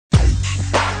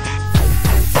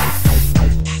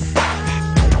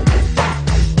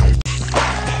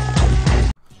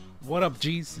What up,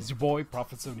 G's? It's your boy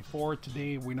Prophet74.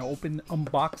 Today we're gonna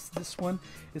unbox this one.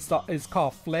 It's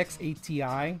called Flex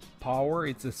ATX Power.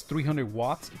 It's 300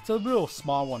 watts. It's a little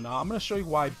small one. Now I'm gonna show you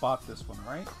why I bought this one.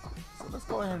 Right? So let's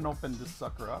go ahead and open this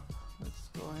sucker up. Let's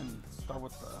go ahead and start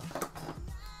with the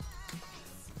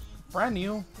brand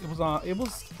new. It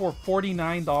was for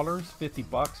 $49, 50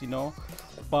 bucks, you know,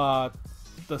 but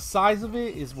the size of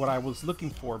it is what I was looking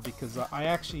for because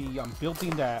I'm building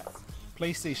that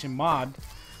PlayStation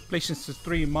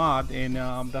 3 mod, and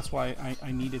that's why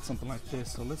I needed something like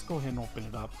this. So let's go ahead and open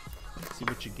it up, see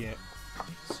what you get.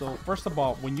 So first of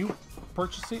all, when you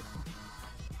purchase it,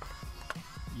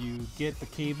 you get the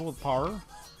cable, the power,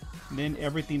 and then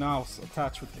everything else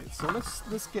attached with it. So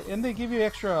let's get, and they give you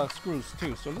extra screws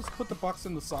too. So let's put the box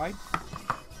on the side.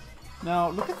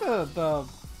 Now look at the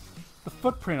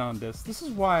footprint on this. This is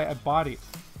why I bought it,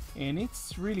 and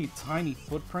it's really tiny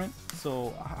footprint.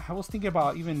 So I was thinking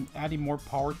about even adding more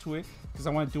power to it because I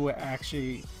want to do it,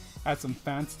 actually add some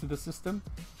fans to the system.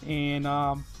 And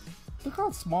look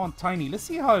how small and tiny. Let's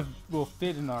see how it will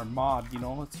fit in our mod. You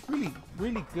know, it's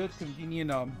really good,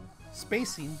 convenient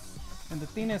spacing. And the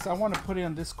thing is, I want to put it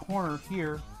on this corner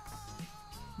here.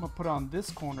 I'm gonna put it on this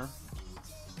corner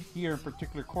here, in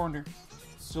particular corner,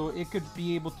 so it could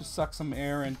be able to suck some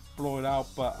air and blow it out.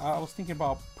 But I was thinking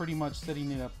about pretty much setting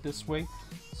it up this way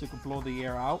so it could blow the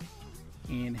air out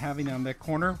and having it on that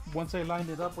corner. Once I line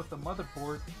it up with the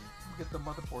motherboard, get the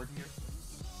motherboard here.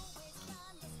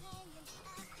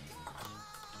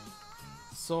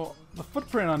 So the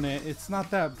footprint on it, it's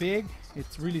not that big,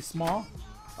 it's really small.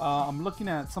 I'm looking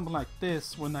at something like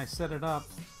this when I set it up.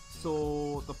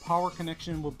 So the power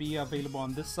connection will be available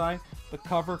on this side. The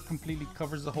cover completely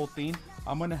covers the whole thing.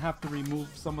 I'm gonna have to remove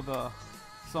some of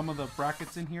the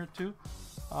brackets in here too.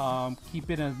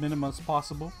 Keep it as minimum as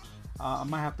possible. I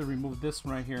might have to remove this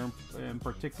one right here in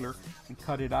particular and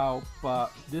cut it out,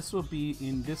 but this will be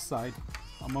in this side.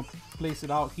 I'm gonna place it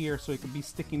out here so it can be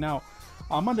sticking out.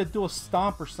 I'm gonna do a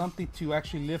stomp or something to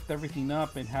actually lift everything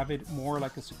up and have it more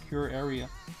like a secure area.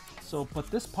 So, but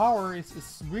this power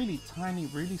is really tiny,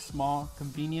 really small,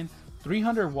 convenient.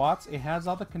 300 watts. It has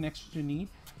all the connections you need.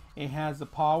 It has the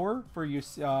power for your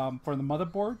for the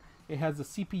motherboard. It has the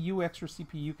CPU, extra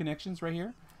CPU connections right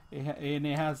here, and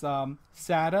it has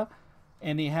SATA,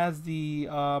 and it has the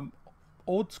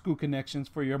old school connections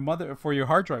for your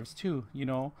hard drives too. You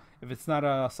know, if it's not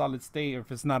a solid state or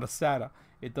if it's not a SATA,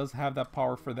 it does have that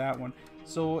power for that one.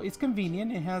 So it's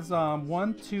convenient. It has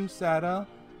two SATA,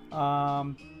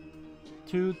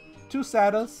 two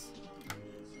SATAs,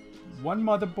 one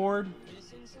motherboard,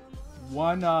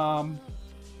 one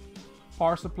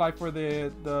power supply for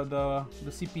the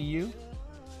CPU,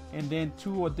 and then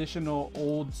two additional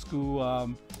old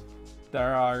school that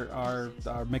are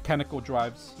mechanical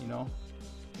drives, you know.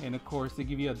 And of course they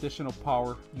give you additional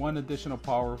power, one additional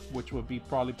power, which will be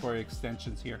probably for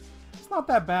extensions here. It's not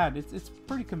that bad. It's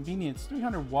pretty convenient. It's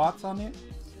 300 watts on it.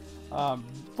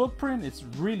 Footprint is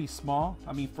really small.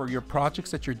 I mean, for your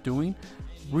projects that you're doing,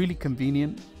 really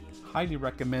convenient. Highly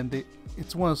recommend it.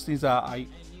 It's one of those things that I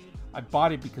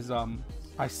bought it because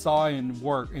I saw it in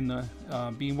work,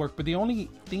 being worked. But the only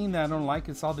thing that I don't like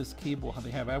is all this cable how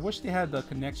they have. I wish they had the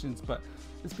connections, but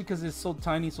it's because it's so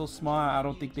tiny, so small. I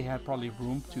don't think they had probably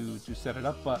room to set it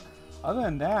up. But other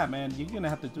than that, man, you're gonna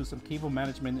have to do some cable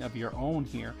management of your own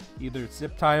here. Either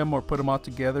zip tie them or put them all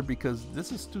together because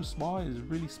this is too small. It's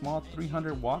really small.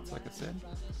 300 watts, like I said.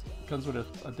 It comes with an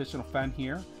additional fan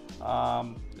here.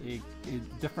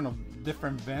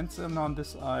 Different vents on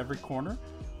this every corner.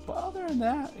 But other than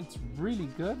that, it's really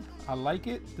good. I like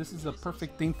it. This is a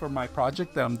perfect thing for my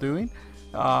project that I'm doing,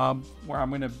 where I'm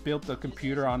gonna build the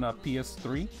computer on a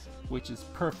PS3. Which is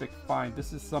perfect fine.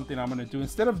 This is something I'm gonna do.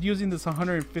 Instead of using this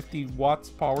 150 watts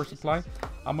power supply,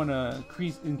 I'm gonna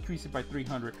increase it by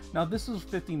 300. Now this is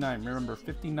 59. Remember,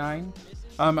 59.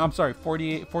 I'm sorry,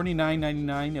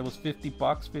 49.99. It was 50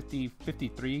 bucks,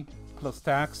 53 plus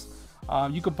tax.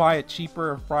 You could buy it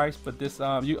cheaper price, but this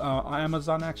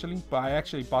Amazon actually. But I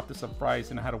actually bought this at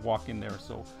price, and I had to walk in there,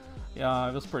 so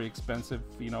it was pretty expensive,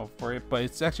 you know, for it. But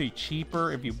it's actually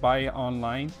cheaper if you buy it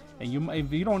online, and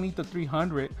if you don't need the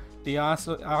 300. They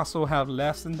also have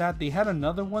less than that. They had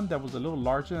another one that was a little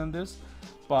larger than this,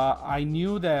 but I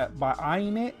knew that by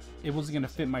eyeing it, it wasn't gonna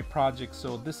fit my project.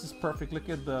 So this is perfect. Look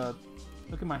at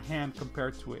my hand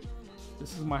compared to it.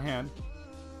 This is my hand.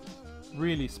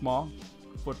 Really small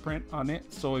footprint on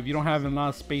it. So if you don't have a lot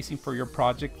of spacing for your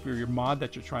project, for your mod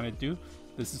that you're trying to do,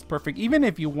 this is perfect. Even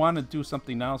if you want to do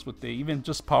something else with it, even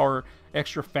just power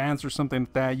extra fans or something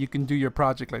like that, you can do your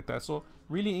project like that. So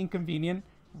really inconvenient.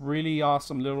 Really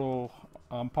awesome little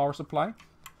power supply.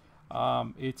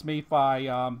 It's made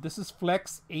by, this is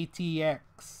Flex ATX,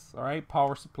 all right,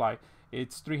 power supply.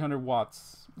 It's 300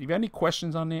 watts. If you have any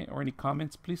questions on it or any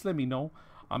comments, please let me know.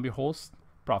 I'm your host,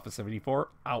 Prophet74,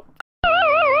 out.